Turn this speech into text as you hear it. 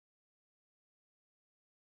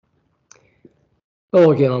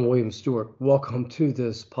Hello again, I'm William Stewart. Welcome to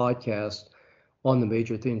this podcast on the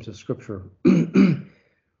major themes of Scripture.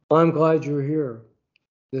 I'm glad you're here.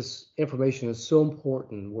 This information is so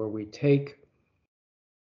important where we take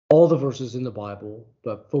all the verses in the Bible,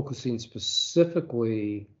 but focusing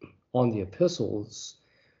specifically on the epistles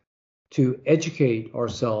to educate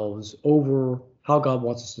ourselves over how God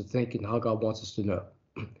wants us to think and how God wants us to know.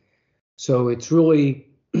 So it's really,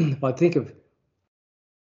 if I think of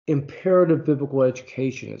imperative biblical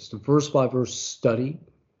education, it's the verse by verse study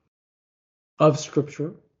of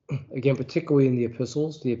Scripture, again, particularly in the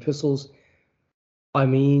epistles. The epistles, I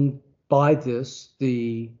mean by this,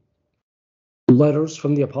 the letters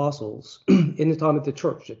from the apostles in the time of the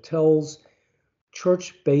church. It tells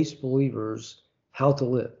church-based believers how to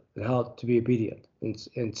live and how to be obedient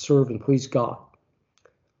and serve and please God.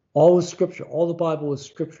 All is Scripture. All the Bible is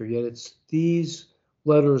Scripture, yet it's these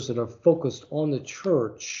letters that are focused on the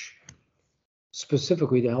church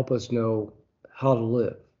specifically to help us know how to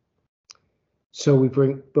live. So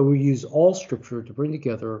we use all Scripture to bring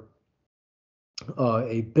together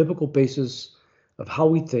a biblical basis of how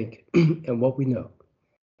we think and what we know.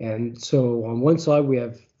 And so on one side, we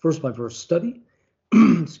have verse by verse study.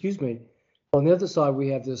 Excuse me. On the other side, we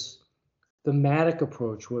have this thematic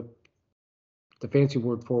approach, what the fancy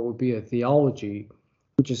word for it would be a theology,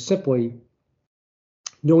 which is simply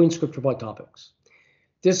knowing Scripture by topics.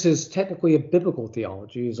 This is technically a biblical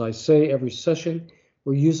theology. As I say every session,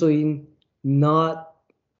 we're using not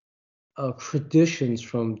traditions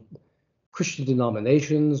from Christian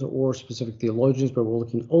denominations or specific theologians, but we're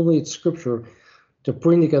looking only at Scripture to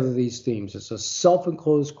bring together these themes. It's a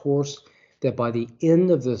self-enclosed course that by the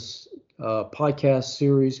end of this podcast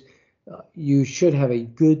series, you should have a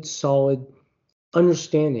good, solid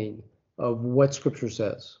understanding of what Scripture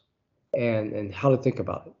says and how to think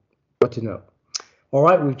about it, what to know. All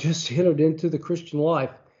right, we've just entered into the Christian life.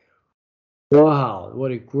 Wow,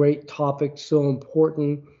 what a great topic, so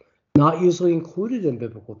important. Not usually included in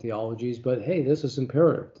biblical theologies, but hey, this is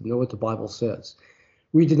imperative to know what the Bible says.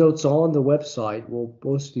 Read the notes on the website. We'll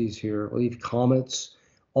post these here. Leave comments.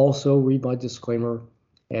 Also, read my disclaimer,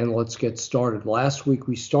 and let's get started. Last week,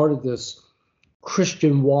 we started this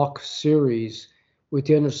Christian Walk series with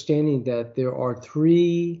the understanding that there are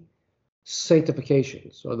three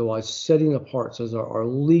sanctifications, otherwise setting apart. So our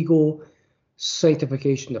legal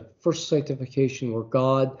sanctification, the first sanctification where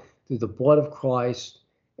God, through the blood of Christ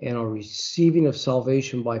and our receiving of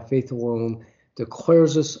salvation by faith alone,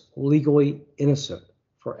 declares us legally innocent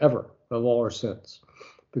forever of all our sins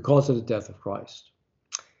because of the death of Christ.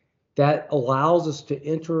 That allows us to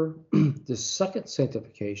enter the second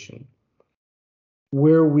sanctification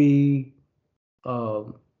where we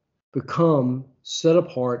become set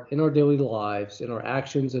apart in our daily lives, in our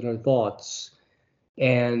actions, in our thoughts,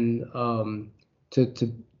 and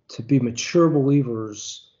to be mature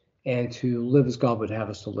believers and to live as God would have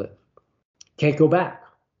us to live. Can't go back.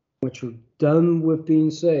 Once you're done with being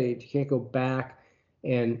saved, you can't go back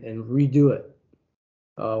and redo it.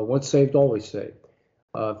 Once saved, always saved.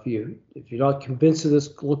 If you're not convinced of this,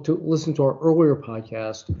 listen to our earlier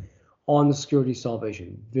podcast on the security of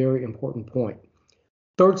salvation. Very important point.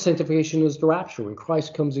 Third sanctification is the rapture. When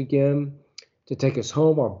Christ comes again to take us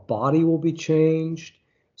home, our body will be changed,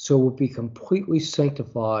 so we'll be completely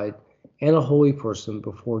sanctified and a holy person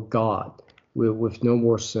before God with no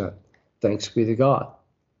more sin. Thanks be to God.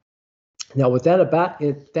 Now, with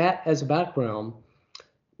that as a background,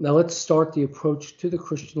 now let's start the approach to the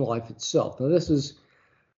Christian life itself. Now, this is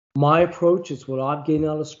my approach. It's what I've gained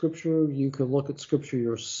out of Scripture. You can look at Scripture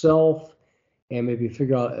yourself and maybe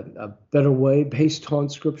figure out a better way based on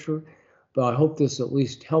Scripture. But I hope this at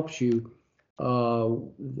least helps you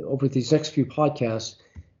over these next few podcasts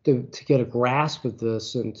to get a grasp of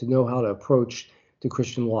this and to know how to approach the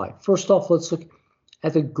Christian life. First off, let's look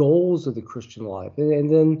at the goals of the Christian life. And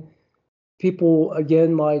then people,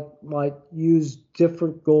 again, might use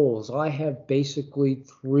different goals. I have basically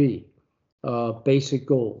three basic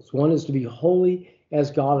goals. One is to be holy as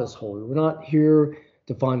God is holy. We're not here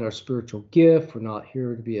to find our spiritual gift. We're not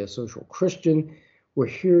here to be a social Christian. We're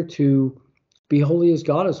here to be holy as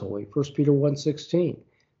God is holy. 1 Peter 1:16.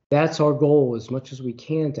 That's our goal as much as we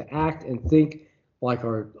can, to act and think like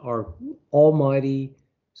our almighty,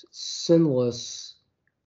 sinless,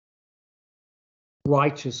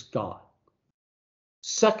 righteous God.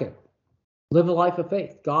 Second, live a life of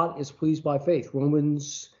faith. God is pleased by faith.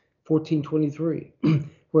 Romans 14:23.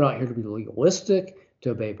 We're not here to be legalistic, to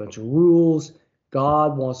obey a bunch of rules.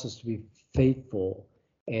 God wants us to be faithful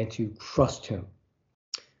and to trust Him.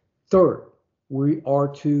 Third, we are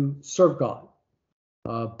to serve God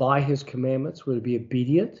by His commandments. We're to be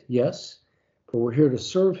obedient, yes, but we're here to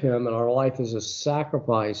serve him, and our life is a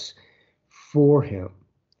sacrifice for him.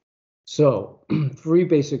 So, three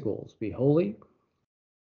basic goals: be holy,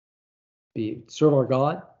 serve our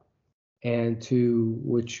God, and to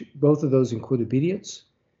which both of those include obedience.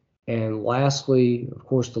 And lastly, of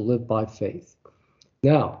course, to live by faith.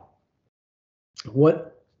 Now,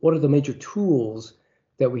 what are the major tools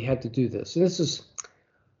that we had to do this? And this is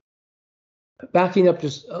backing up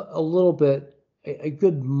just a little bit, a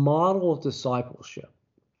good model of discipleship.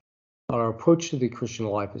 Our approach to the Christian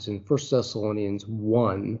life is in 1 Thessalonians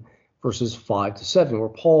 1, verses 5 to 7, where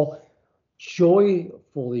Paul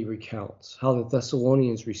joyfully recounts how the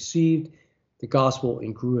Thessalonians received the gospel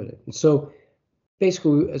and grew in it. And so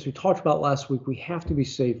basically, as we talked about last week, we have to be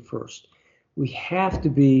saved first. We have to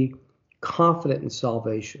be confident in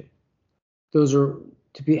salvation. Those are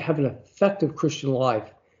have an effective Christian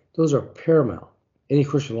life. Those are paramount. Any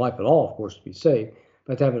Christian life at all, of course, to be saved,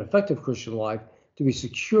 but to have an effective Christian life, to be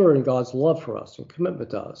secure in God's love for us and commitment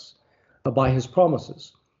to us by his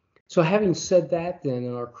promises. So having said that, then,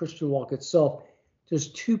 in our Christian walk itself, there's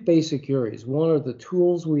two basic areas. One are the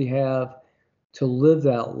tools we have to live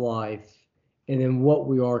that life, and then what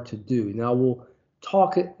we are to do. Now, we'll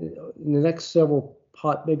talk in the next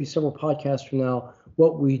maybe several podcasts from now,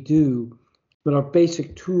 what we do, but our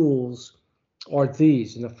basic tools are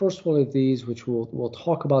these. And the first one of these, which we'll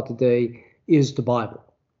talk about today, is the Bible.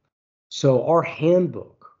 So our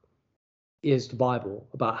handbook is the Bible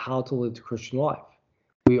about how to live the Christian life.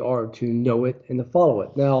 We are to know it and to follow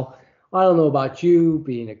it. Now, I don't know about you,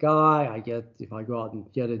 being a guy, if I go out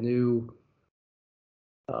and get a new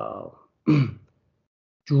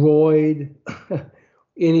droid,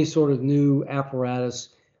 any sort of new apparatus,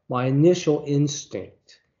 my initial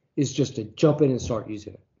instinct is just to jump in and start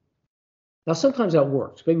using it. Now, sometimes that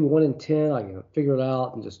works. Maybe 1 in 10, I can figure it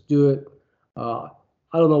out and just do it. I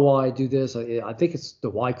don't know why I do this. I think it's the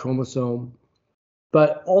Y chromosome.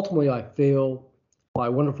 But ultimately, I fail. My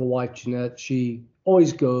wonderful wife, Jeanette, she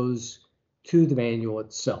always goes to the manual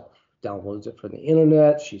itself, downloads it from the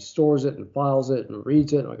internet. She stores it and files it and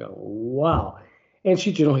reads it. And I go, wow. And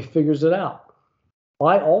she generally figures it out.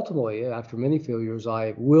 I ultimately, after many failures,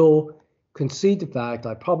 I will concede the fact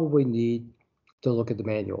I probably need to look at the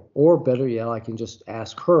manual. Or better yet, I can just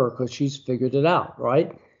ask her because she's figured it out,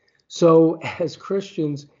 right? So as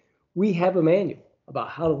Christians, we have a manual about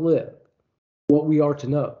how to live, what we are to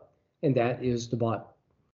know, and that is the Bible.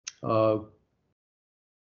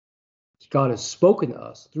 God has spoken to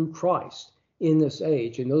us through Christ in this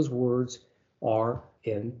age, and those words are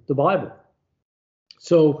in the Bible.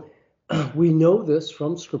 So we know this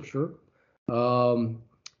from Scripture. The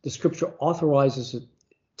Scripture authorizes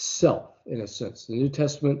itself, in a sense. The New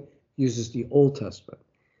Testament uses the Old Testament.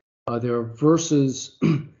 There are verses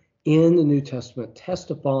in the New Testament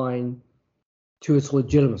testifying to its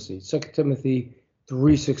legitimacy. 2 Timothy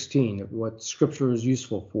 3:16, what Scripture is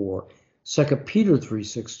useful for. 2 Peter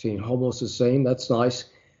 3:16, almost the same. That's nice.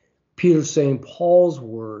 Peter's saying Paul's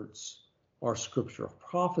words are Scripture,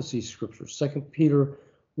 prophecy Scripture. 2 Peter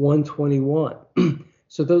 1:21.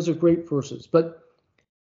 So those are great verses. But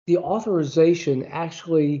the authorization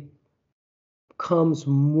actually comes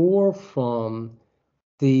more from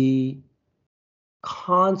the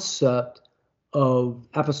concept of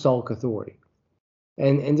apostolic authority.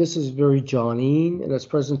 And this is very Johnnine in its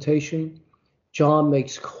presentation. John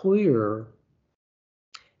makes clear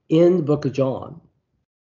in the book of John,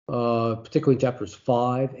 particularly in chapters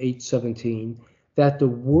 5, 8, 17, that the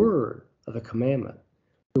word of the commandment,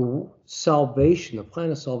 the salvation, the plan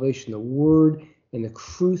of salvation, the word and the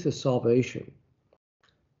truth of salvation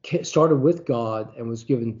started with God and was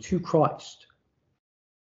given to Christ.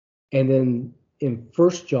 And then in 1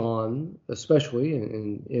 John, especially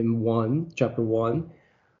in chapter 1,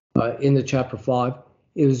 into chapter 5,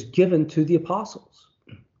 it was given to the apostles.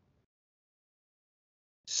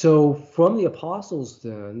 So from the apostles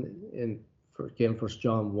then, again, 1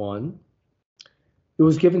 John 1, it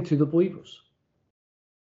was given to the believers,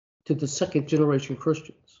 to the second generation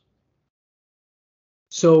Christians.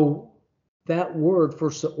 So that word,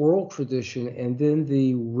 first the oral tradition and then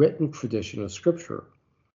the written tradition of Scripture,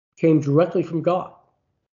 came directly from God,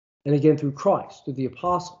 and again through Christ, through the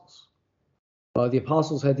apostles. The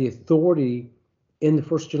apostles had the authority in the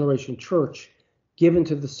first generation church given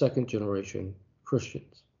to the second generation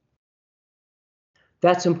Christians.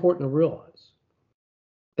 That's important to realize.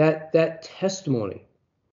 That testimony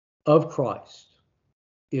of Christ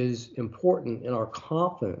is important in our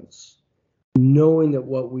confidence, knowing that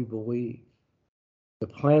what we believe, the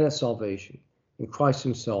plan of salvation in Christ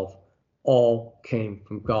himself, all came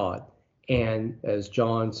from God. And as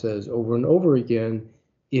John says over and over again,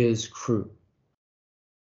 is true.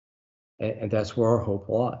 and that's where our hope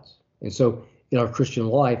lies. And so in our Christian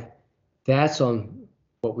life, that's on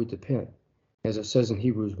what we depend. As it says in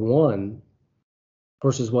Hebrews 1,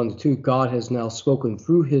 verses 1 to 2, God has now spoken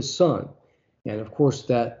through his Son. And of course,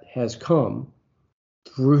 that has come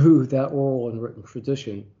through that oral and written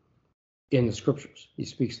tradition in the scriptures. He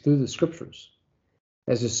speaks through the scriptures,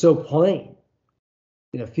 as is so plain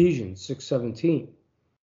in Ephesians 6:17,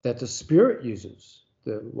 that the Spirit uses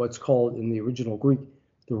what's called in the original Greek,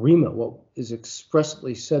 the rhema, what is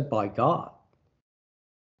expressly said by God,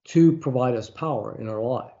 to provide us power in our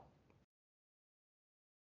life.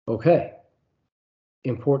 Okay,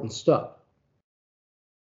 important stuff.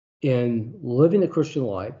 In living the Christian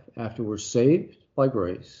life, after we're saved by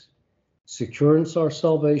grace, secures our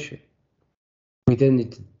salvation, we then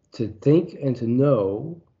need to think and to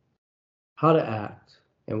know how to act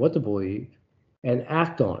and what to believe and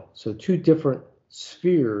act on it. So two different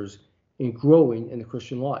spheres in growing in the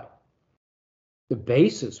Christian life. The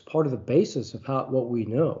basis, part of the basis of what we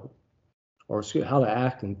know, or how to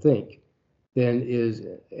act and think, then is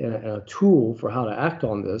a tool for how to act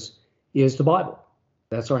on this is the Bible.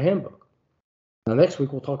 That's our handbook. Now next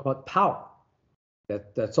week we'll talk about power.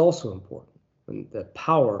 That's also important, and that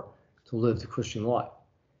power to live the Christian life.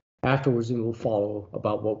 Afterwards, then we'll follow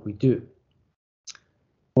about what we do.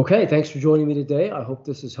 Okay, thanks for joining me today. I hope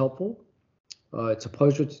this is helpful. It's a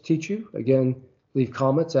pleasure to teach you. Again, leave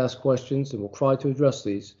comments, ask questions, and we'll try to address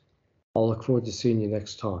these. I'll look forward to seeing you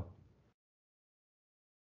next time.